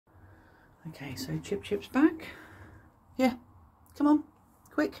Okay, so ChipChip's back. Yeah, come on,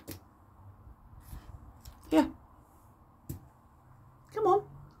 quick. Yeah, come on.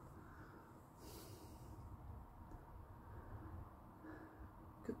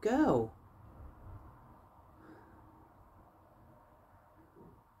 Good girl.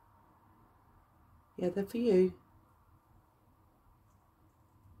 Yeah, they're for you.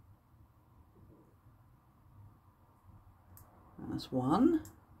 That's one.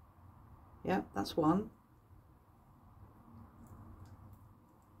 Yeah, that's one.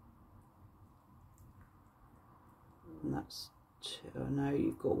 And that's two. Oh, no,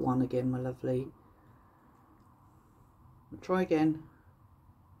 you've got one again, my lovely. Try again.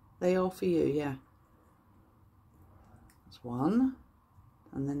 They are for you, yeah. That's one.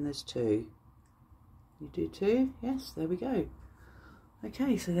 And then there's two. You do two? Yes, there we go.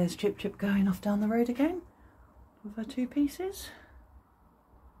 Okay, so there's ChipChip going off down the road again with her two pieces.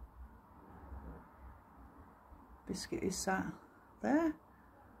 Biscuit is sat there.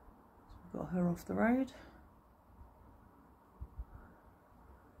 So we've got her off the road.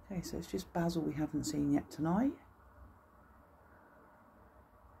 Okay, so it's just Basil we haven't seen yet tonight.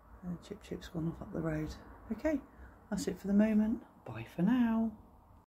 And ChipChip's gone off up the road. Okay, that's it for the moment. Bye for now.